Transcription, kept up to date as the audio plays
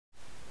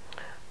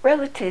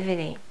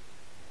Relativity.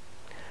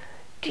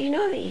 Do you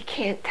know that you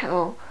can't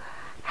tell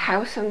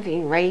how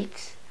something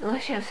rates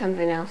unless you have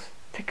something else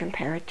to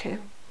compare it to?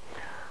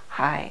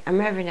 Hi, I'm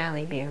Reverend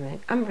Allie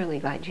Bierman. I'm really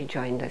glad you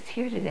joined us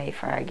here today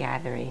for our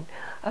gathering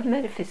of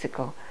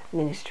Metaphysical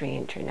Ministry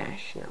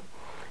International.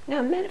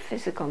 Now,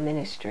 metaphysical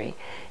ministry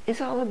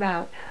is all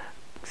about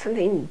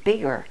something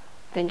bigger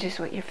than just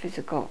what your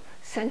physical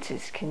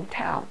senses can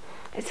tell.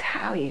 It's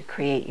how you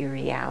create your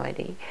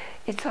reality.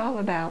 It's all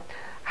about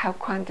how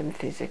quantum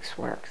physics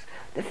works.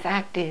 The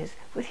fact is,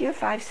 with your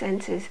five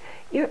senses,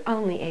 you're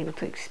only able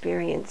to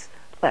experience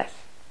less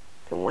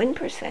than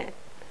 1%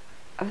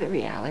 of the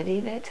reality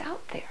that's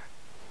out there.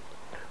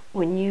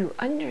 When you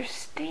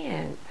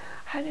understand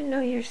how to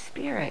know your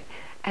spirit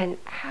and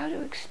how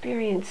to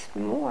experience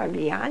more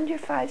beyond your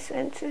five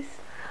senses,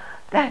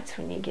 that's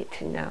when you get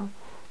to know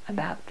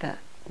about the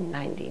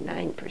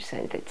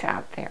 99% that's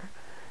out there.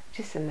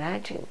 Just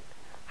imagine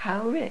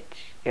how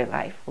rich your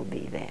life will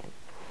be then.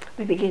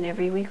 We begin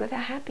every week with a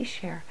happy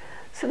share,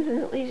 something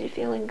that leaves you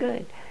feeling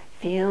good,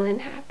 feeling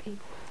happy.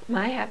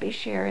 My happy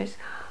share is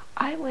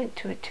I went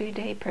to a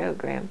 2-day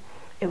program.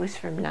 It was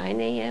from 9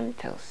 a.m.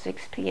 till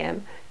 6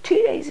 p.m., 2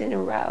 days in a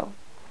row.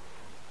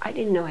 I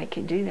didn't know I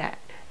could do that.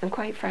 And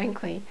quite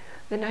frankly,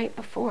 the night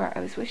before, I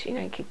was wishing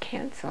I could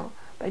cancel,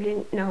 but I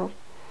didn't know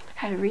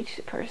how to reach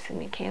the person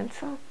to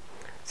cancel.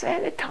 So I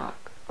had to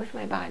talk with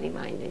my body,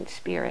 mind, and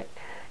spirit.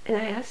 And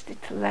I asked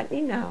it to let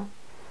me know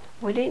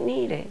what it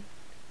needed,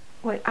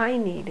 what I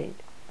needed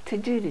to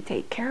do to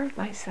take care of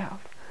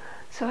myself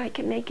so I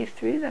could make it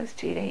through those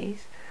 2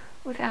 days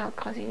without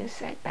causing a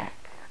setback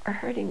or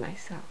hurting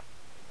myself.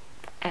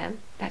 And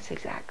that's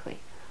exactly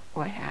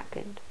what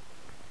happened.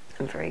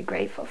 I'm very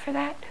grateful for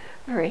that,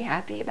 very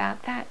happy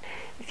about that.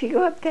 If you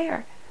go up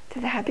there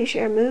to the Happy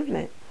Share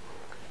movement,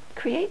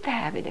 create the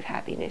habit of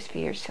happiness for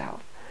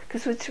yourself.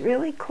 Because what's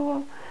really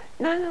cool,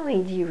 not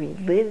only do you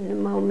relive the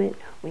moment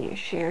when you're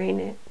sharing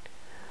it,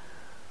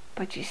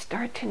 but you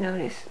start to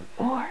notice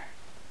more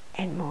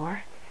and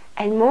more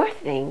and more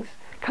things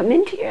come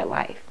into your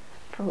life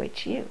for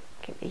which you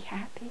can be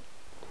happy.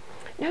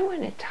 Now I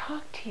want to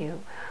talk to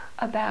you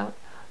about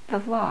the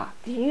law,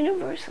 the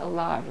universal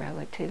law of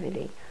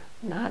relativity.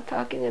 I'm not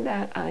talking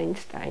about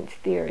Einstein's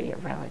theory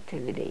of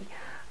relativity.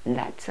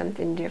 That's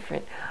something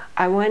different.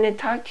 I want to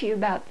talk to you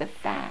about the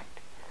fact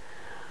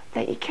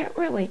that you can't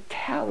really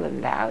tell the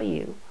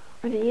value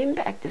or the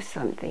impact of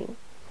something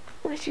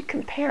unless you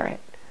compare it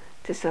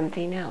to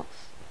something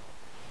else.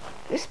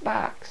 This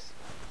box,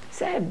 is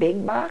that a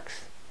big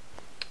box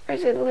or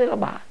is it a little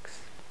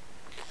box?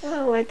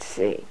 Well, let's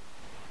see.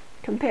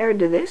 Compared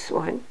to this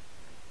one,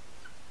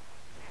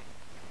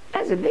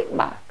 that's a big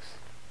box.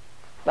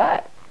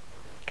 But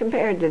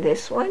compared to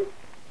this one,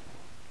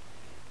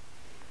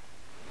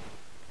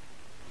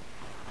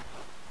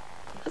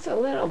 that's a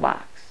little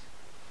box.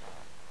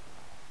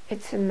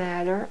 It's a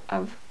matter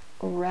of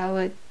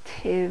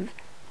relative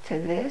to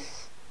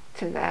this,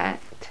 to that,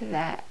 to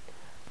that.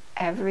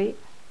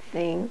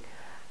 Everything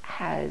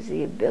has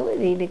the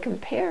ability to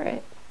compare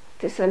it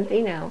to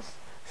something else,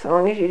 so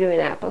long as you're doing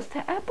apples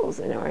to apples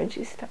and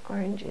oranges to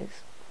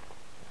oranges.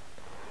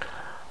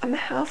 I'm a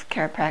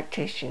healthcare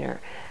practitioner,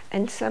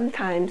 and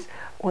sometimes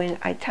when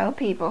I tell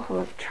people who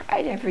have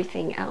tried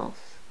everything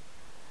else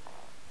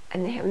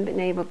and they haven't been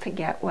able to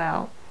get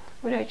well,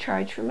 what I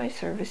charge for my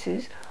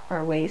services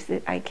or ways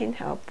that I can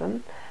help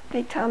them,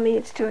 they tell me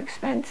it's too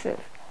expensive.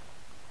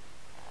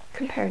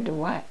 Compared to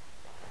what?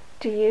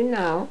 Do you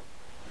know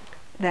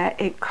that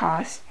it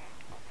costs,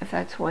 if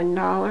that's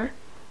 $1,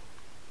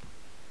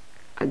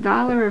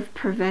 $1 of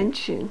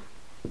prevention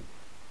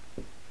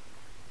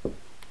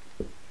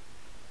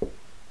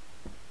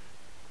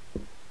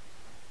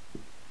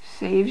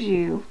saves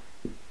you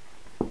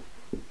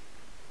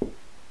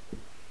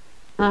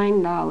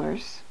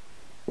 $9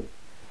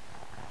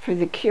 for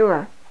the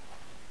cure.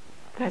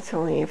 That's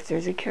only if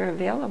there's a cure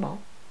available.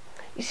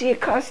 You see,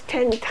 it costs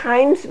 10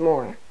 times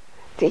more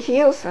to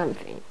heal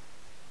something,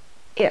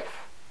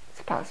 if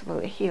it's possible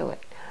to heal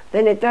it,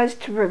 than it does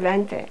to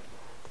prevent it.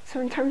 So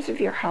in terms of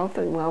your health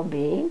and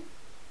well-being,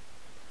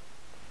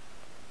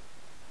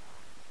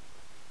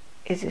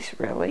 is this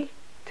really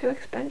too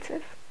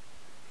expensive?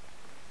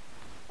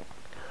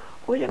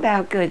 What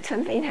about good?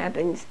 Something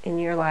happens in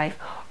your life,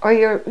 or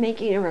you're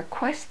making a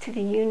request to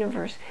the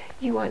universe.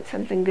 You want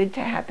something good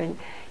to happen.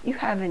 You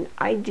have an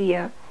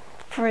idea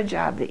for a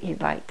job that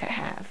you'd like to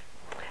have.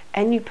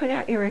 And you put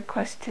out your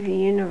request to the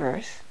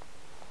universe.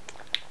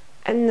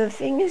 And the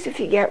thing is, if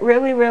you get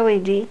really, really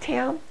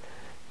detailed,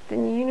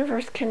 then the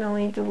universe can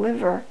only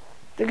deliver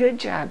the good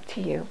job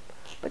to you.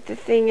 But the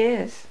thing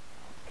is,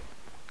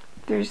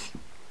 there's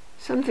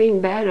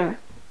something better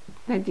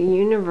that the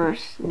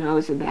universe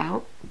knows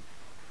about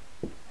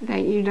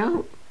that you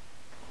don't.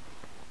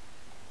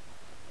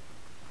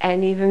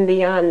 And even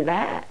beyond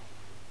that,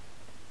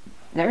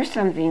 there's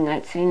something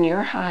that's in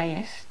your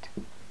highest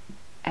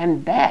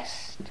and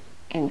best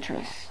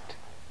interest.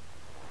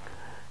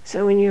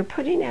 So when you're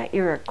putting out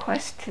your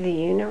request to the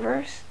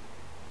universe,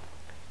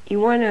 you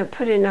want to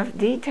put enough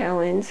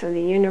detail in so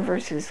the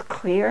universe is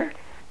clear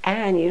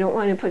And you don't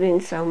want to put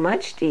in so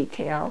much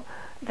detail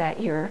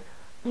that you're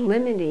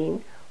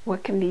limiting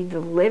what can be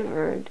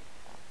delivered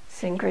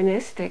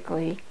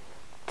synchronistically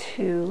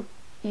to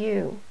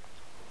you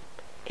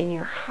in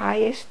your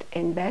highest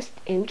and best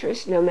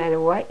interest. No matter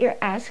what you're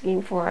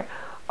asking for,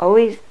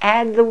 always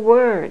add the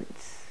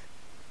words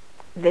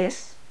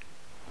this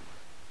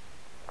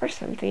or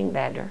something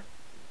better.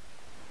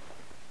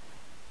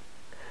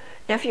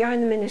 Now if you're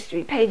on the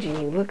ministry page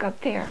and you look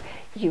up there,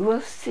 you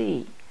will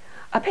see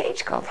a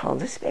page called Hold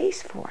the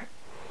Space For.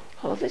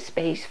 Hold the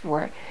Space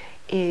For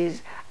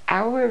is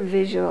our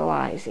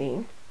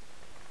visualizing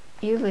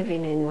you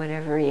living in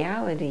whatever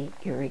reality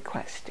you're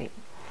requesting.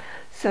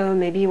 So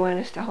maybe you want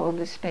us to hold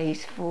the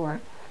space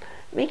for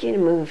making a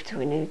move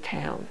to a new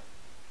town,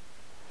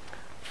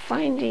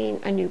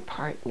 finding a new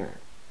partner,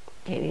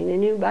 getting a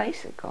new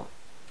bicycle,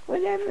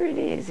 whatever it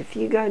is. If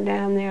you go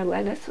down there,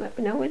 let us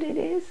know what it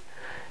is.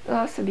 It'll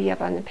also be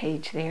up on the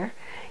page there.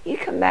 You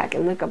come back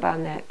and look up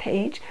on that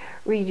page,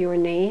 read your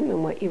name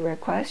and what you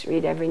request,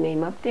 read every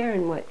name up there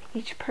and what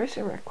each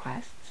person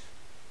requests.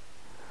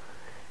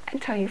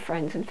 And tell your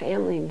friends and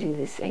family to do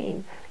the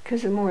same,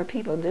 because the more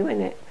people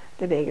doing it,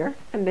 the bigger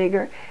and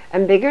bigger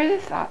and bigger the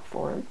thought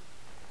form.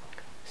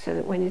 So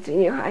that when it's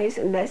in your highest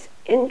and best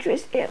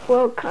interest, it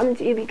will come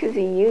to you, because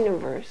the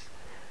universe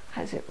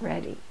has it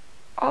ready,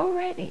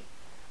 already,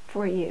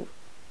 for you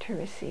to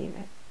receive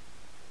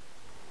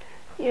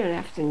it. You don't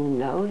have to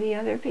know the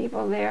other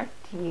people there.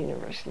 The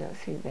universe knows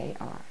who they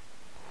are.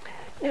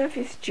 Now, if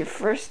it's your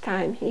first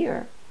time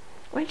here,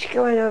 why don't you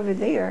go on over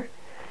there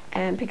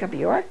and pick up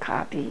your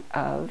copy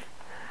of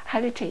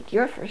How to Take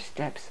Your First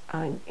Steps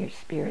on Your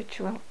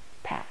Spiritual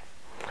Path.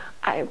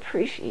 I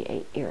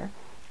appreciate your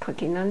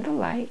clicking on the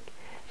like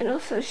and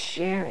also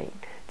sharing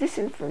this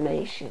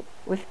information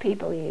with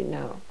people you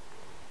know.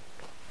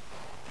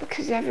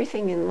 Because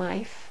everything in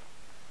life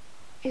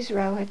is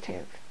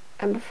relative.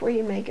 And before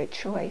you make a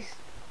choice,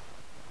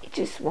 you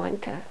just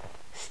want to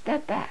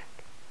step back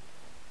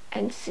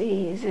and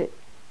see, is it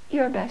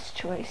your best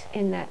choice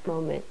in that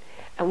moment?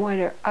 And what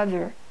are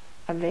other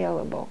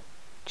available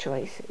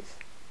choices?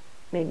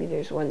 Maybe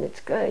there's one that's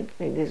good,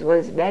 maybe there's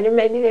one that's better,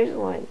 maybe there's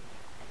one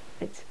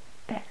that's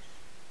best.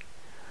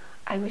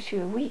 I wish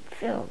you a week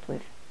filled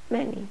with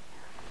many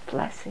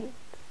blessings.